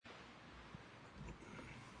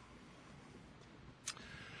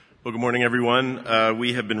Well, good morning, everyone.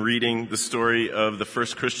 We have been reading the story of the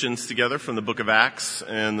first Christians together from the book of Acts,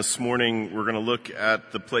 and this morning we're going to look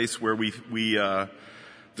at the place where we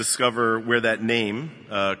discover where that name,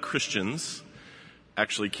 Christians,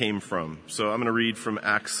 actually came from. So I'm going to read from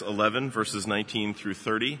Acts 11, verses 19 through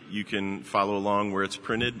 30. You can follow along where it's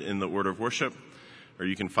printed in the order of worship, or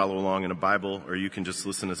you can follow along in a Bible, or you can just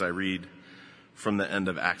listen as I read from the end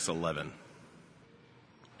of Acts 11.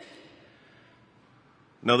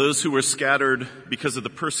 Now those who were scattered because of the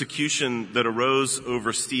persecution that arose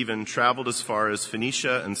over Stephen traveled as far as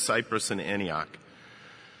Phoenicia and Cyprus and Antioch,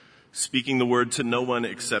 speaking the word to no one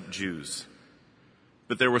except Jews.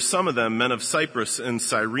 But there were some of them, men of Cyprus and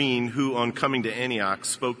Cyrene, who on coming to Antioch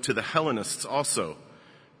spoke to the Hellenists also,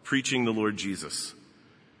 preaching the Lord Jesus.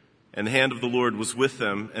 And the hand of the Lord was with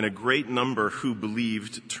them, and a great number who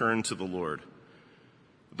believed turned to the Lord.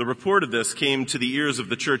 The report of this came to the ears of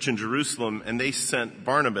the church in Jerusalem, and they sent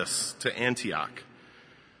Barnabas to Antioch.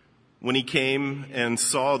 When he came and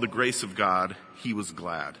saw the grace of God, he was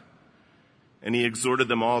glad. And he exhorted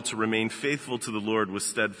them all to remain faithful to the Lord with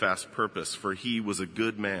steadfast purpose, for he was a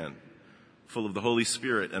good man, full of the Holy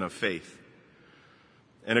Spirit and of faith.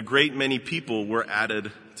 And a great many people were added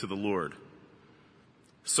to the Lord.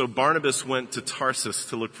 So Barnabas went to Tarsus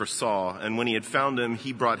to look for Saul, and when he had found him,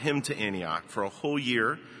 he brought him to Antioch. For a whole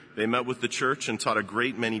year they met with the church and taught a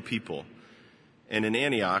great many people. And in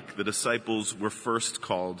Antioch the disciples were first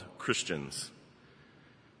called Christians.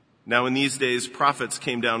 Now in these days prophets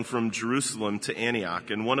came down from Jerusalem to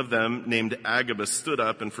Antioch, and one of them, named Agabus, stood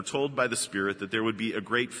up and foretold by the Spirit that there would be a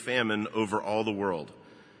great famine over all the world.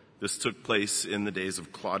 This took place in the days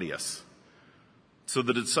of Claudius. So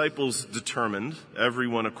the disciples determined,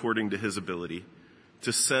 everyone according to his ability,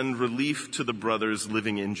 to send relief to the brothers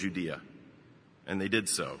living in Judea. And they did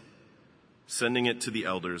so, sending it to the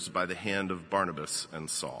elders by the hand of Barnabas and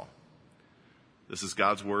Saul. This is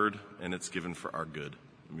God's word, and it's given for our good.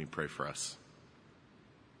 Let me pray for us.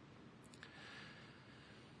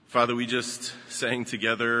 Father, we just sang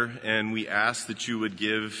together, and we ask that you would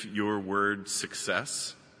give your word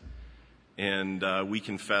success. And we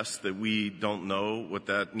confess that we don't know what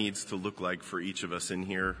that needs to look like for each of us in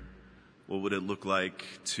here. What would it look like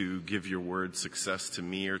to give your word success to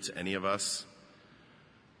me or to any of us?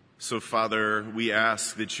 So, Father, we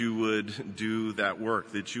ask that you would do that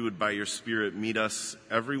work, that you would, by your Spirit, meet us,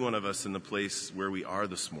 every one of us, in the place where we are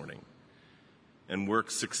this morning, and work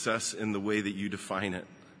success in the way that you define it.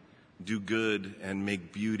 Do good and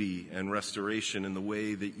make beauty and restoration in the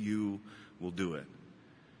way that you will do it.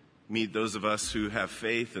 Meet those of us who have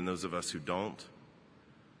faith and those of us who don't.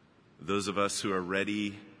 Those of us who are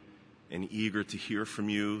ready and eager to hear from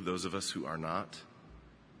you. Those of us who are not.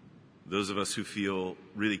 Those of us who feel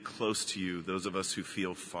really close to you. Those of us who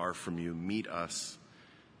feel far from you. Meet us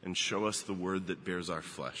and show us the word that bears our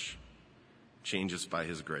flesh. Change us by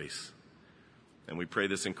his grace. And we pray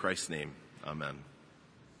this in Christ's name. Amen.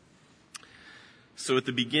 So at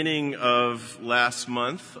the beginning of last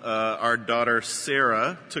month, our daughter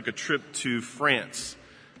Sarah took a trip to France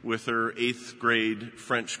with her 8th grade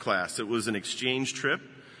French class. It was an exchange trip.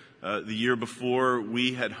 The year before,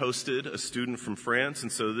 we had hosted a student from France,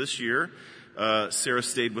 and so this year, Sarah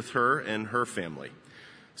stayed with her and her family.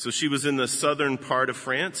 So she was in the southern part of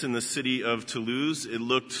France, in the city of Toulouse. It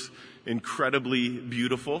looked incredibly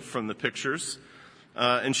beautiful from the pictures.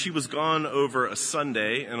 And she was gone over a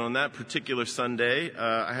Sunday, and on that particular Sunday,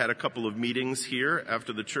 I had a couple of meetings here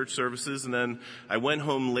after the church services, and then I went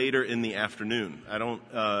home later in the afternoon. I don't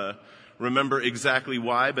remember exactly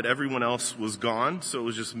why, but everyone else was gone, so it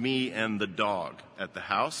was just me and the dog at the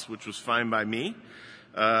house, which was fine by me.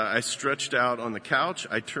 I stretched out on the couch.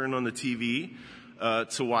 I turned on the TV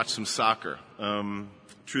to watch some soccer.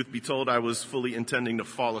 Truth be told, I was fully intending to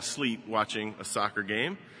fall asleep watching a soccer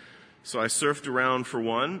game. So I surfed around for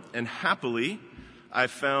one, and happily, I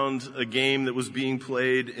found a game that was being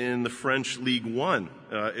played in the French Ligue 1.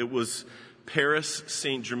 It was Paris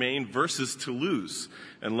Saint-Germain versus Toulouse.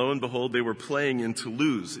 And lo and behold, they were playing in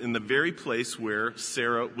Toulouse, in the very place where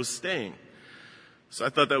Sarah was staying. So I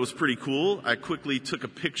thought that was pretty cool. I quickly took a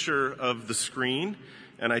picture of the screen,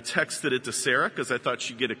 and I texted it to Sarah because I thought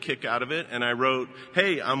she'd get a kick out of it. And I wrote,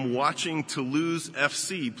 "Hey, I'm watching Toulouse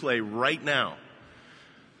FC play right now."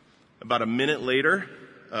 About a minute later,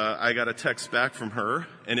 I got a text back from her,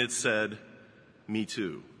 and it said, "Me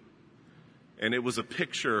too." And it was a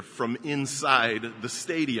picture from inside the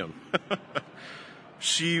stadium.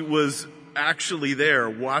 She was actually there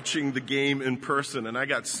watching the game in person, and I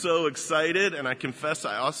got so excited, and I confess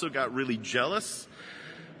I also got really jealous.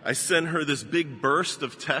 I sent her this big burst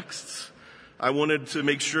of texts. I wanted to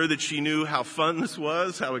make sure that she knew how fun this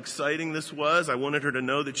was, how exciting this was. I wanted her to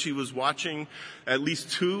know that she was watching at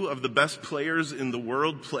least two of the best players in the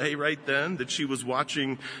world play right then, that she was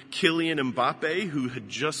watching Kylian Mbappe, who had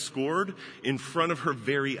just scored in front of her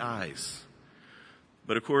very eyes.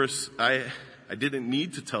 But of course, I didn't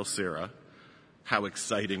need to tell Sarah how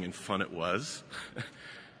exciting and fun it was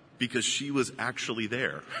because she was actually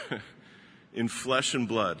there in flesh and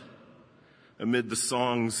blood amid the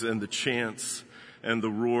songs and the chants and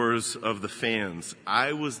the roars of the fans.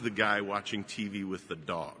 I was the guy watching TV with the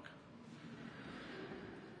dog.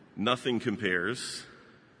 Nothing compares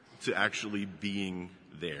to actually being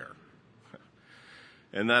there.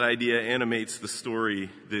 And that idea animates the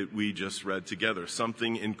story that we just read together.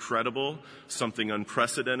 Something incredible, something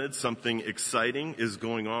unprecedented, something exciting is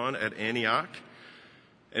going on at Antioch.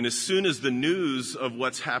 And as soon as the news of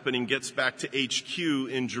what's happening gets back to HQ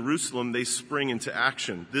in Jerusalem, they spring into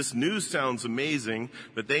action. This news sounds amazing,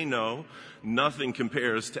 but they know nothing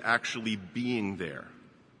compares to actually being there.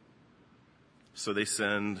 So they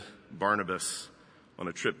send Barnabas on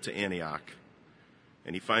a trip to Antioch.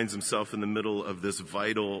 And he finds himself in the middle of this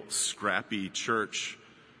vital, scrappy church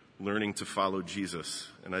learning to follow Jesus.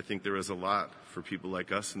 And I think there is a lot for people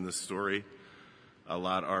like us in this story, a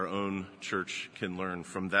lot our own church can learn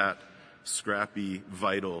from that scrappy,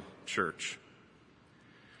 vital church.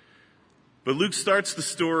 But Luke starts the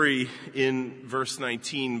story in verse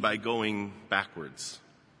 19 by going backwards.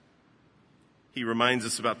 He reminds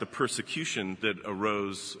us about the persecution that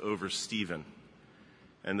arose over Stephen,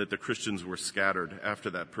 and that the Christians were scattered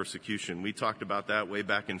after that persecution. We talked about that way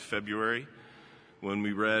back in February when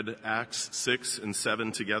we read Acts 6 and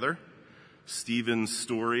 7 together. Stephen's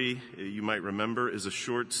story, you might remember, is a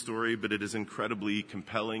short story, but it is incredibly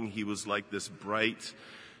compelling. He was like this bright,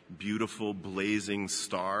 beautiful, blazing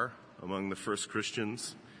star among the first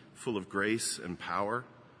Christians, full of grace and power.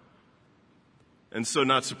 And so,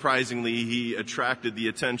 not surprisingly, he attracted the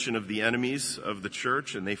attention of the enemies of the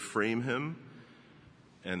church, and they frame him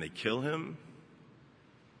and they kill him.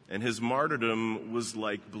 And his martyrdom was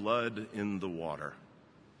like blood in the water.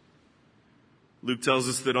 Luke tells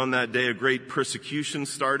us that on that day a great persecution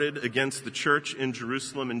started against the church in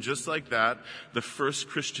Jerusalem, and just like that, the first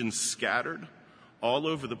Christians scattered all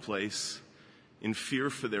over the place in fear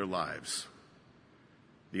for their lives.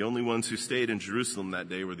 The only ones who stayed in Jerusalem that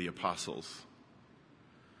day were the apostles.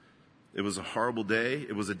 It was a horrible day.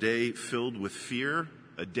 It was a day filled with fear,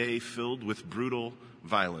 a day filled with brutal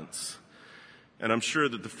violence. And I'm sure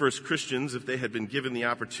that the first Christians, if they had been given the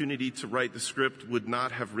opportunity to write the script, would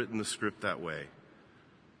not have written the script that way.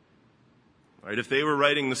 Right? If they were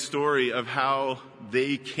writing the story of how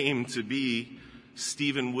they came to be,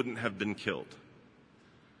 Stephen wouldn't have been killed.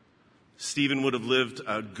 Stephen would have lived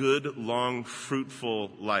a good, long, fruitful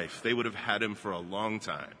life. They would have had him for a long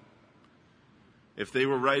time. If they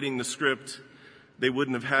were writing the script, they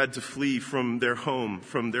wouldn't have had to flee from their home,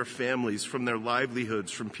 from their families, from their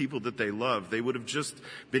livelihoods, from people that they loved. They would have just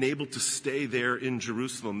been able to stay there in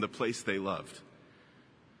Jerusalem, the place they loved.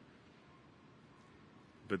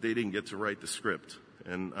 But they didn't get to write the script.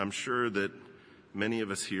 And I'm sure that many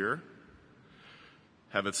of us here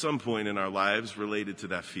have at some point in our lives related to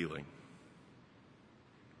that feeling.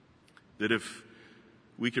 That if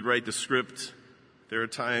we could write the script, there are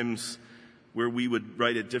times where we would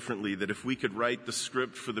write it differently, that if we could write the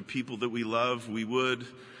script for the people that we love, we would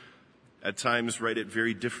at times write it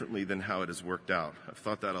very differently than how it has worked out. I've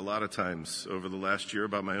thought that a lot of times over the last year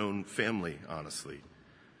about my own family, honestly.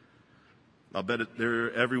 I'll bet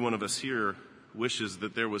every one of us here wishes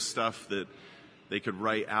that there was stuff that they could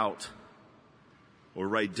write out or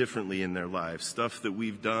write differently in their lives. Stuff that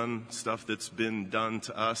we've done, stuff that's been done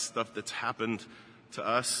to us, stuff that's happened to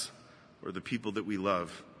us or the people that we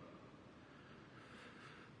love.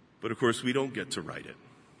 But of course, we don't get to write it.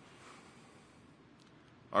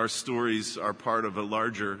 Our stories are part of a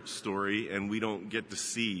larger story, and we don't get to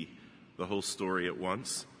see the whole story at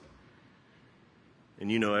once.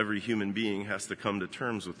 And you know, every human being has to come to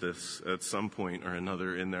terms with this at some point or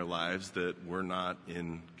another in their lives, that we're not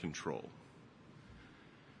in control.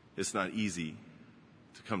 It's not easy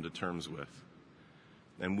to come to terms with.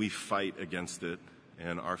 And we fight against it,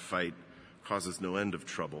 and our fight causes no end of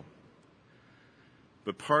trouble.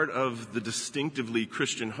 But part of the distinctively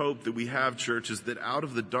Christian hope that we have, church, is that out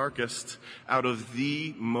of the darkest, out of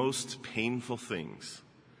the most painful things,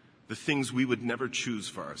 the things we would never choose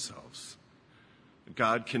for ourselves,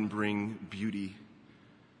 God can bring beauty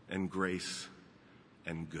and grace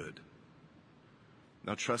and good.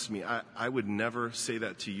 Now, trust me, I would never say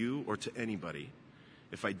that to you or to anybody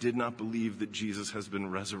if I did not believe that Jesus has been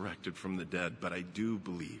resurrected from the dead, but I do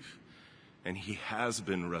believe. and he has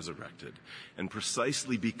been resurrected. And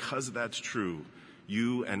precisely because that's true,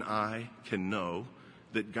 you and I can know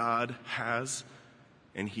that God has,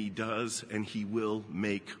 and he does, and he will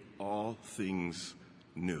make all things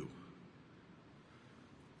new.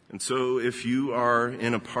 And so if you are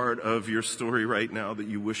in a part of your story right now that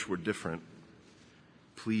you wish were different,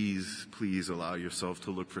 please, please allow yourself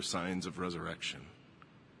to look for signs of resurrection.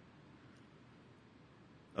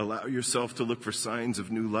 Allow yourself to look for signs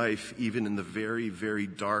of new life, even in the very, very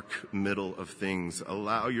dark middle of things.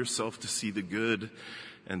 Allow yourself to see the good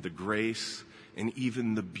and the grace and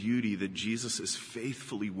even the beauty that Jesus is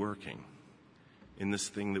faithfully working in this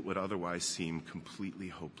thing that would otherwise seem completely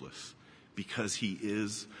hopeless, because he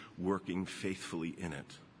is working faithfully in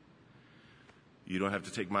it. You don't have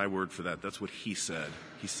to take my word for that. That's what he said.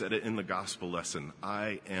 He said it in the gospel lesson.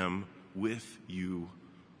 I am with you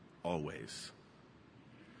always.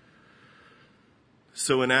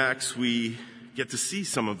 So in Acts, we get to see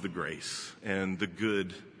some of the grace and the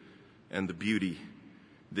good and the beauty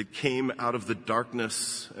that came out of the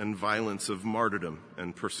darkness and violence of martyrdom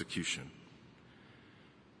and persecution.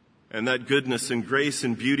 And that goodness and grace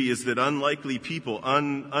and beauty is that unlikely people,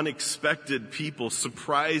 unexpected people,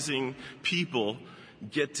 surprising people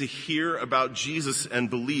get to hear about Jesus and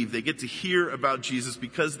believe. They get to hear about Jesus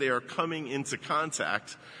because they are coming into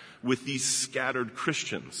contact with these scattered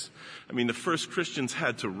Christians. I mean, the first Christians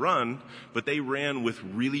had to run, but they ran with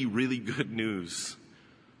really, really good news.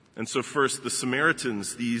 And so first, the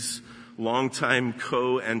Samaritans, these longtime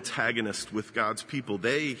co-antagonists with God's people,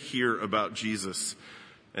 they hear about Jesus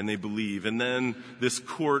and they believe. And then this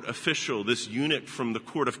court official, this eunuch from the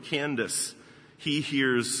court of Candace, he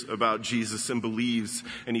hears about Jesus and believes,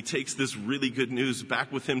 and he takes this really good news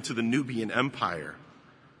back with him to the Nubian Empire.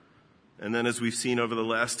 And then, as we've seen over the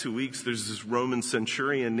last 2 weeks, there's this Roman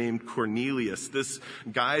centurion named Cornelius, this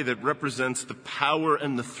guy that represents the power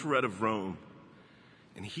and the threat of Rome.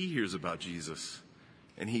 And he hears about Jesus,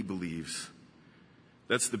 and he believes.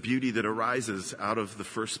 That's the beauty that arises out of the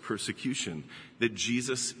first persecution, that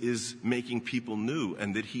Jesus is making people new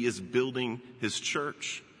and that he is building his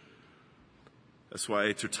church. That's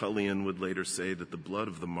why Tertullian would later say that the blood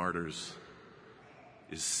of the martyrs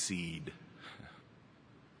is seed.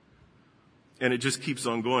 And it just keeps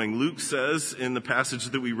on going. Luke says in the passage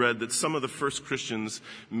that we read that some of the first Christians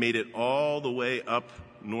made it all the way up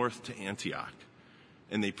north to Antioch,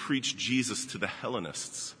 and they preached Jesus to the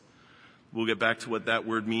Hellenists. We'll get back to what that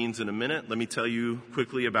word means in a minute. Let me tell you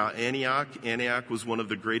quickly about Antioch. Antioch was one of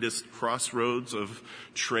the greatest crossroads of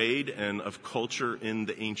trade and of culture in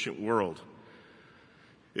the ancient world.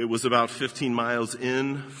 It was about 15 miles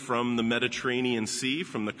in from the Mediterranean Sea,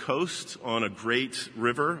 from the coast, on a great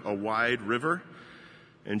river, a wide river.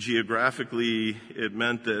 And geographically, it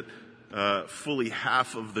meant that fully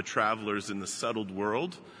half of the travelers in the settled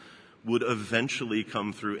world would eventually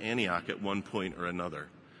come through Antioch at one point or another.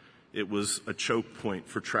 It was a choke point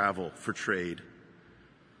for travel, for trade.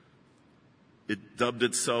 It dubbed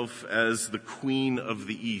itself as the Queen of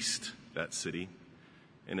the East, that city.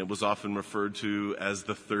 And it was often referred to as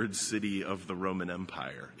the third city of the Roman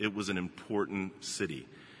Empire. It was an important city.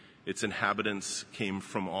 Its inhabitants came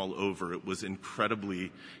from all over. It was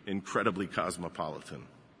incredibly, incredibly cosmopolitan.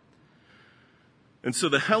 And so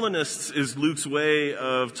the Hellenists is Luke's way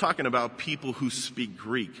of talking about people who speak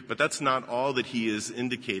Greek. But that's not all that he is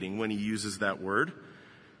indicating when he uses that word.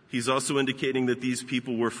 He's also indicating that these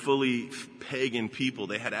people were fully pagan people.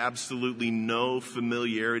 They had absolutely no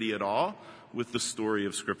familiarity at all with the story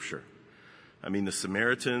of Scripture. I mean, the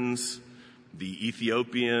Samaritans, the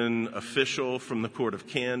Ethiopian official from the court of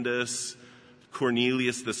Candace,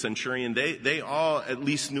 Cornelius the centurion, they all at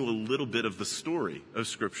least knew a little bit of the story of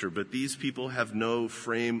Scripture, but these people have no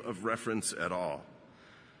frame of reference at all.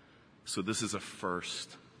 So this is a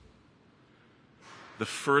first. The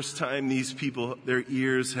first time these people, their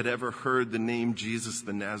ears had ever heard the name Jesus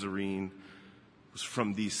the Nazarene was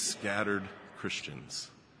from these scattered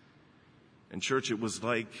Christians. And church, it was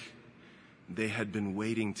like they had been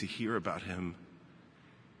waiting to hear about him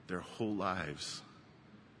their whole lives.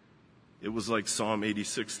 It was like Psalm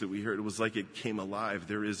 86 that we heard. It was like it came alive.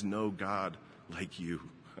 There is no God like you.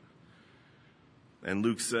 And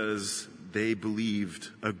Luke says they believed,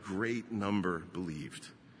 a great number believed.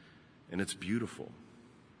 And it's beautiful.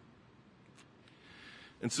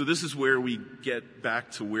 And so this is where we get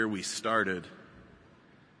back to where we started.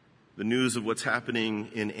 The news of what's happening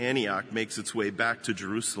in Antioch makes its way back to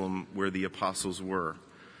Jerusalem where the apostles were.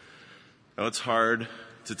 Now, it's hard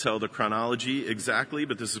to tell the chronology exactly,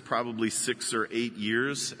 but this is probably 6 or 8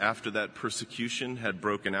 years after that persecution had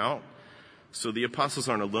broken out. So the apostles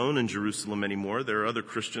aren't alone in Jerusalem anymore. There are other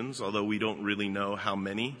Christians, although we don't really know how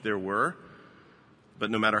many there were.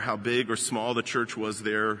 But no matter how big or small the church was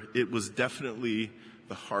there, it was definitely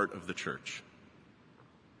the heart of the church.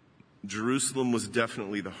 Jerusalem was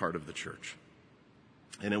definitely the heart of the church.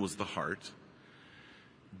 And it was the heart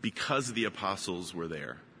because the apostles were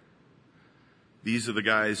there. These are the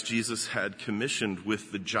guys Jesus had commissioned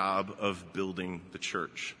with the job of building the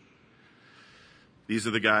church. These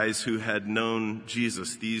are the guys who had known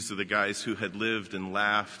Jesus. These are the guys who had lived and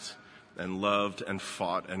laughed and loved and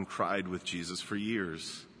fought and cried with Jesus for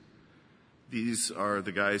years. These are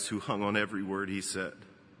the guys who hung on every word he said.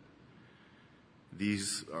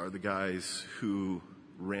 These are the guys who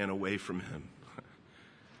ran away from him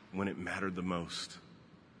when it mattered the most.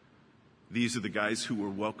 These are the guys who were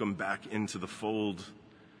welcomed back into the fold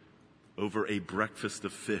over a breakfast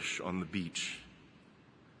of fish on the beach.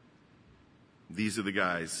 These are the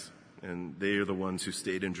guys, and they are the ones who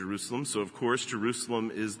stayed in Jerusalem. So, of course, Jerusalem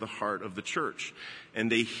is the heart of the church. And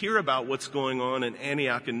they hear about what's going on in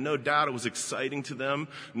Antioch, and no doubt it was exciting to them.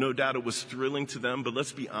 No doubt it was thrilling to them. But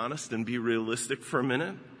let's be honest and be realistic for a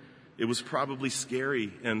minute. It was probably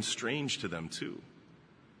scary and strange to them, too.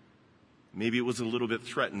 Maybe it was a little bit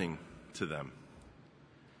threatening to them.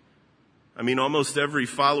 I mean, almost every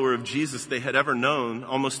follower of Jesus they had ever known,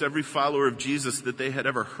 almost every follower of Jesus that they had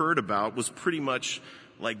ever heard about was pretty much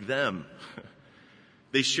like them.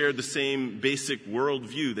 They shared the same basic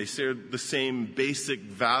worldview. They shared the same basic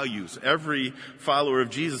values. Every follower of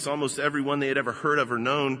Jesus, almost everyone they had ever heard of or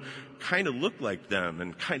known, kind of looked like them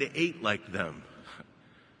and kind of ate like them.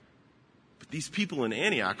 But these people in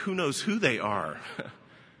Antioch, who knows who they are?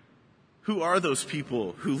 Who are those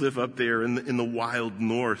people who live up there in the wild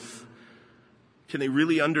north? Can they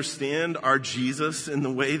really understand our Jesus in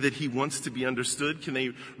the way that he wants to be understood? Can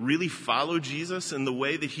they really follow Jesus in the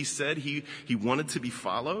way that he said he wanted to be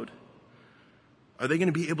followed? Are they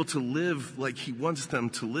going to be able to live like he wants them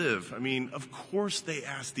to live? I mean, of course they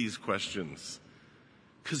ask these questions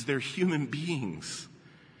because they're human beings.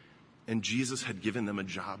 And Jesus had given them a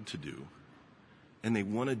job to do. And they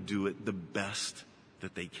want to do it the best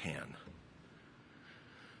that they can.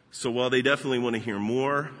 So while they definitely want to hear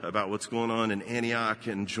more about what's going on in Antioch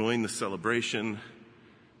and join the celebration,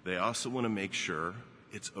 they also want to make sure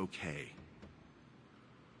it's okay.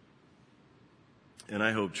 And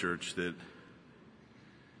I hope, church, that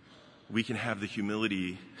we can have the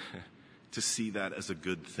humility to see that as a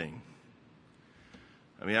good thing.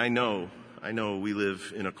 I mean, I know we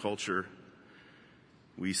live in a culture,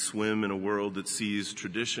 we swim in a world that sees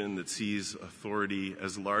tradition, that sees authority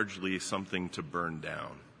as largely something to burn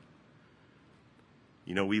down.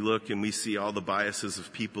 You know, we look and we see all the biases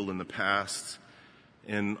of people in the past,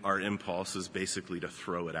 and our impulse is basically to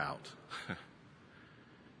throw it out.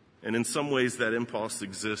 And in some ways, that impulse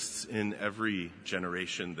exists in every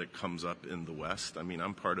generation that comes up in the West. I mean,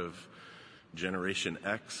 I'm part of Generation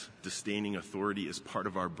X. Disdaining authority is part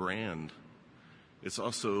of our brand. It's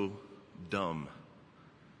also dumb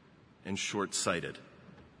and short-sighted.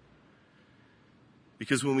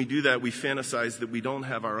 Because when we do that, we fantasize that we don't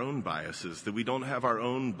have our own biases, that we don't have our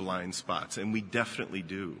own blind spots, and we definitely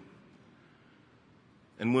do.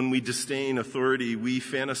 And when we disdain authority, we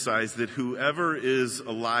fantasize that whoever is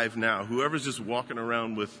alive now, whoever's just walking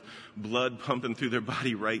around with blood pumping through their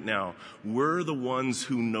body right now, we're the ones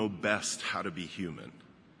who know best how to be human.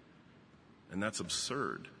 And that's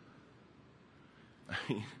absurd. I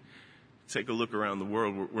mean, take a look around the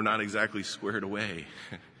world. We're not exactly squared away.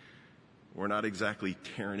 We're not exactly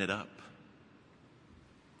tearing it up.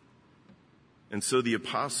 And so the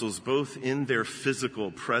apostles, both in their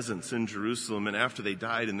physical presence in Jerusalem and after they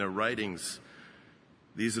died in their writings,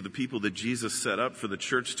 these are the people that Jesus set up for the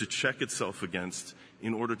church to check itself against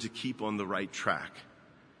in order to keep on the right track.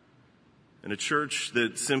 And a church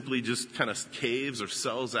that simply just kind of caves or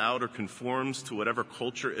sells out or conforms to whatever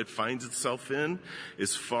culture it finds itself in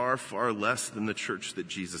is far, far less than the church that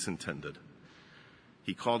Jesus intended.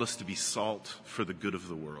 He called us to be salt for the good of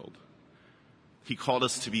the world. He called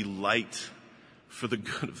us to be light for the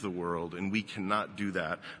good of the world, and we cannot do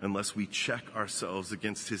that unless we check ourselves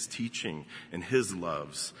against his teaching and his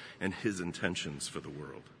loves and his intentions for the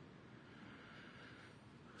world.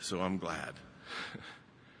 So I'm glad.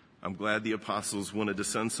 I'm glad the apostles wanted to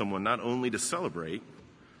send someone not only to celebrate,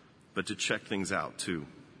 but to check things out too.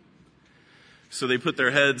 So they put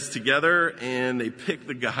their heads together and they picked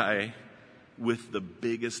the guy with the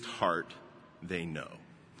biggest heart they know.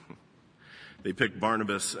 They picked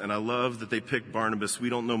Barnabas, and I love that they picked Barnabas.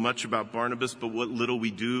 We don't know much about Barnabas, but what little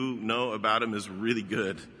we do know about him is really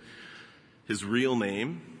good. His real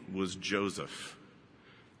name was Joseph.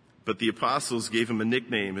 But the apostles gave him a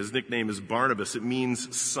nickname. His nickname is Barnabas. It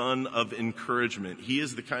means son of encouragement. He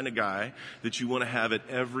is the kind of guy that you want to have at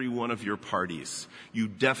every one of your parties. You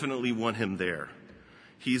definitely want him there.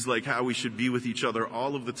 He's like how we should be with each other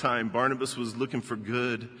all of the time. Barnabas was looking for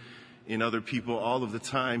good in other people all of the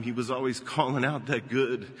time. He was always calling out that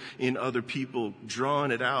good in other people,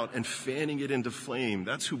 drawing it out and fanning it into flame.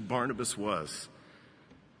 That's who Barnabas was.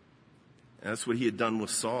 And that's what he had done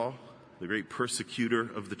with Saul, the great persecutor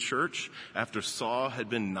of the church. After Saul had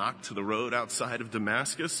been knocked to the road outside of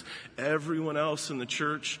Damascus, everyone else in the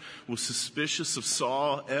church was suspicious of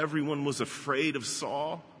Saul. Everyone was afraid of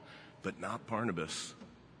Saul, but not Barnabas.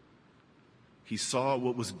 He saw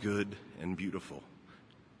what was good and beautiful,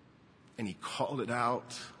 and he called it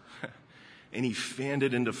out, and he fanned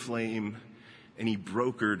it into flame, and he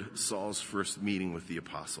brokered Saul's first meeting with the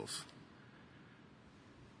apostles.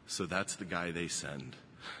 So that's the guy they send.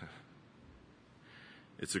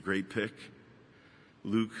 It's a great pick.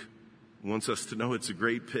 Luke wants us to know it's a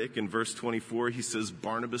great pick. In verse 24, he says,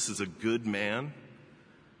 Barnabas is a good man,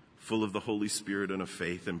 full of the Holy Spirit and of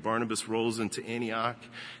faith. And Barnabas rolls into Antioch,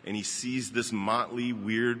 and he sees this motley,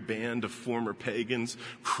 weird band of former pagans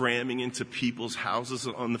cramming into people's houses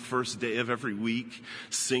on the first day of every week,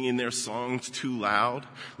 singing their songs too loud,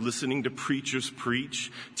 listening to preachers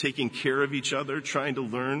preach, taking care of each other, trying to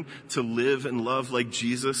learn to live and love like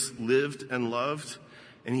Jesus lived and loved.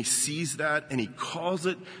 And he sees that, and he calls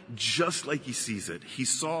it just like he sees it. He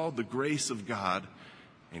saw the grace of God,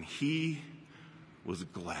 and he was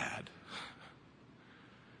glad.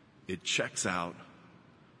 It checks out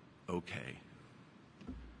okay.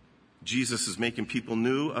 Jesus is making people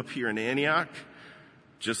new up here in Antioch,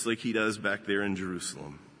 just like he does back there in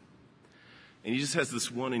Jerusalem. And he just has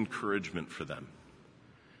this one encouragement for them.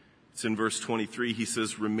 It's in verse 23. He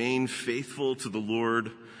says, remain faithful to the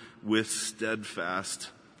Lord with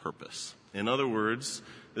steadfast purpose. In other words,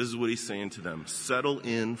 this is what he's saying to them. Settle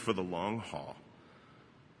in for the long haul.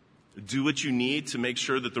 Do what you need to make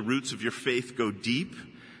sure that the roots of your faith go deep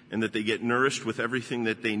and that they get nourished with everything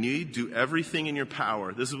that they need. Do everything in your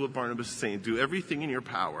power. This is what Barnabas is saying. Do everything in your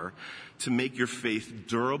power to make your faith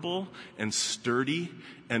durable and sturdy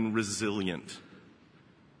and resilient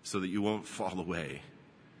so that you won't fall away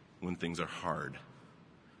when things are hard.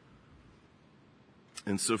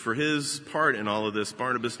 And so for his part in all of this,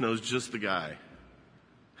 Barnabas knows just the guy.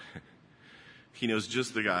 He knows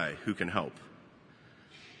just the guy who can help.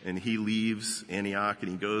 And he leaves Antioch and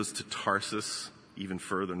he goes to Tarsus, even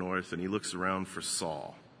further north, and he looks around for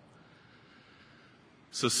Saul.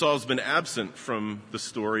 So Saul's been absent from the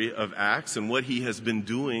story of Acts, and what he has been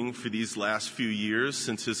doing for these last few years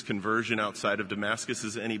since his conversion outside of Damascus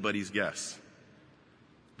is anybody's guess.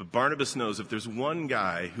 But Barnabas knows if there's one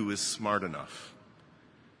guy who is smart enough,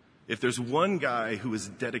 if there's one guy who is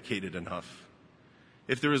dedicated enough,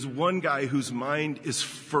 if there is one guy whose mind is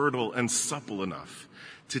fertile and supple enough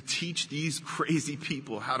to teach these crazy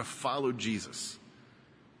people how to follow Jesus,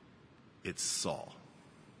 it's Saul.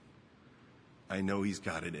 I know he's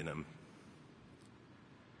got it in him.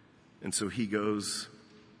 And so he goes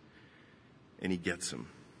and he gets him.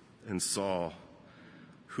 And Saul,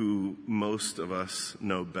 who most of us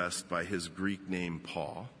know best by his Greek name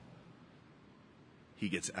Paul, he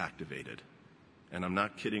gets activated. And I'm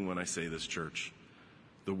not kidding when I say this, church.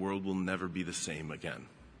 The world will never be the same again.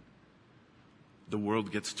 The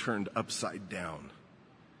world gets turned upside down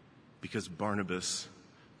because Barnabas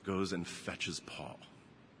goes and fetches Paul.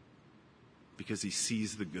 Because he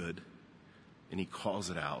sees the good and he calls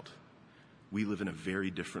it out. We live in a very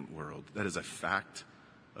different world. That is a fact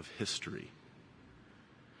of history.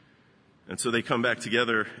 And so they come back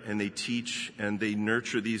together and they teach and they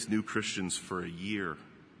nurture these new Christians for a year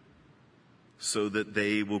so that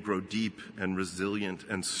they will grow deep and resilient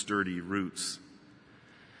and sturdy roots.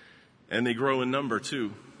 And they grow in number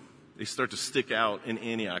too. They start to stick out in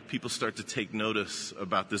Antioch. People start to take notice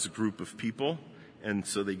about this group of people, and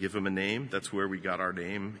so they give them a name. That's where we got our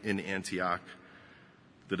name, in Antioch.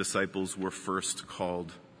 The disciples were first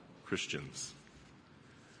called Christians.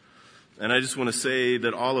 And I just want to say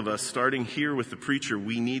that all of us, starting here with the preacher,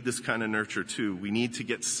 we need this kind of nurture too. We need to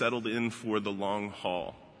get settled in for the long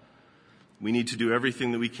haul. We need to do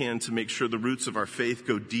everything that we can to make sure the roots of our faith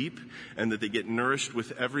go deep and that they get nourished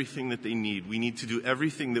with everything that they need. We need to do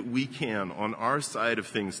everything that we can on our side of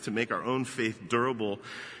things to make our own faith durable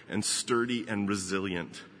and sturdy and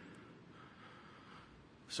resilient.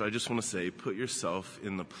 So I just want to say, put yourself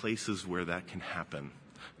in the places where that can happen.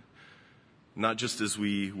 Not just as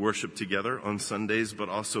we worship together on Sundays, but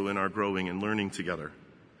also in our growing and learning together.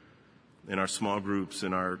 in our small groups,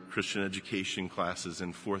 in our Christian education classes,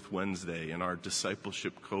 in Fourth Wednesday, in our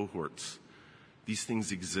discipleship cohorts. These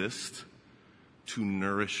things exist to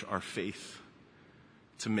nourish our faith,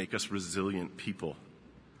 to make us resilient people.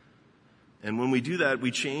 And when we do that,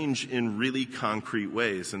 we change in really concrete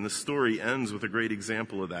ways. And the story ends with a great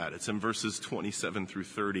example of that. It's in verses 27 through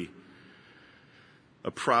 30.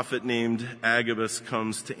 A prophet named Agabus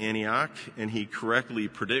comes to Antioch, and he correctly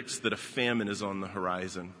predicts that a famine is on the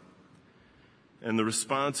horizon. And the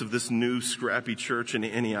response of this new scrappy church in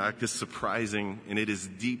Antioch is surprising, and it is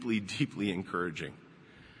deeply, deeply encouraging.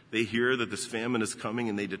 They hear that this famine is coming,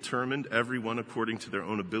 and they determined, everyone according to their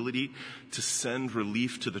own ability, to send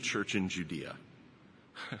relief to the church in Judea.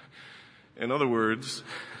 In other words,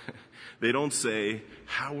 they don't say,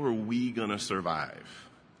 how are we going to survive?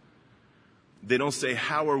 They don't say,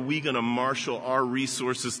 how are we going to marshal our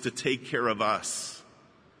resources to take care of us?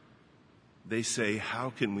 They say, how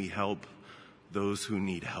can we help those who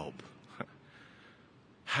need help?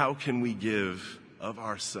 How can we give of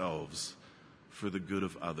ourselves for the good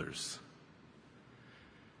of others?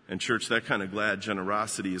 And church, that kind of glad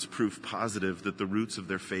generosity is proof positive that the roots of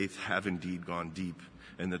their faith have indeed gone deep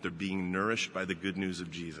and that they're being nourished by the good news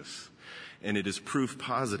of Jesus. And it is proof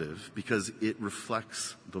positive because it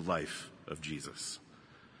reflects the life of Jesus.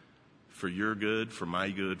 For your good, for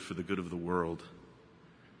my good, for the good of the world.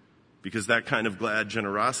 Because that kind of glad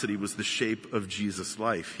generosity was the shape of Jesus'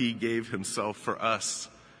 life. He gave himself for us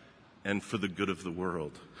and for the good of the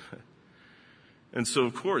world. And so,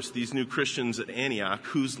 of course, these new Christians at Antioch,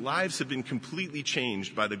 whose lives have been completely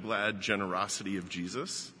changed by the glad generosity of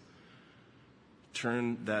Jesus,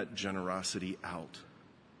 turn that generosity out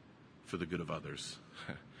for the good of others.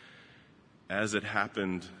 As it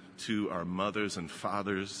happened to our mothers and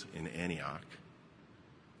fathers in Antioch,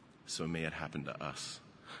 so may it happen to us.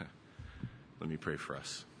 Let me pray for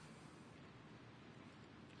us.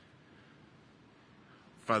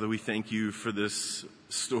 Father, we thank you for this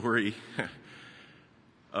story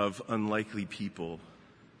of unlikely people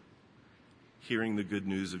hearing the good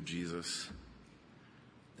news of Jesus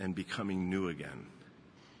and becoming new again.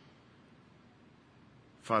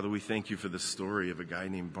 Father, we thank you for the story of a guy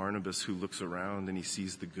named Barnabas who looks around and he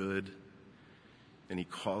sees the good and he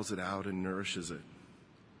calls it out and nourishes it.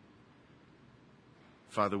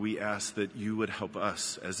 Father, we ask that you would help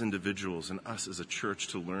us as individuals and us as a church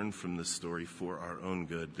to learn from this story for our own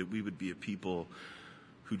good, that we would be a people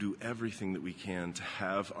who do everything that we can to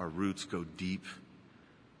have our roots go deep,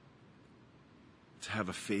 to have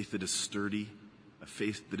a faith that is sturdy, a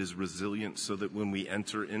faith that is resilient, so that when we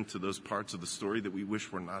enter into those parts of the story that we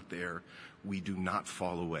wish were not there, we do not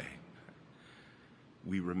fall away.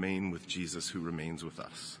 We remain with Jesus who remains with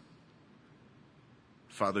us.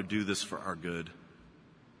 Father, do this for our good.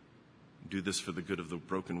 Do this for the good of the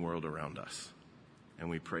broken world around us. And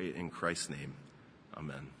we pray in Christ's name.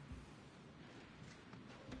 Amen.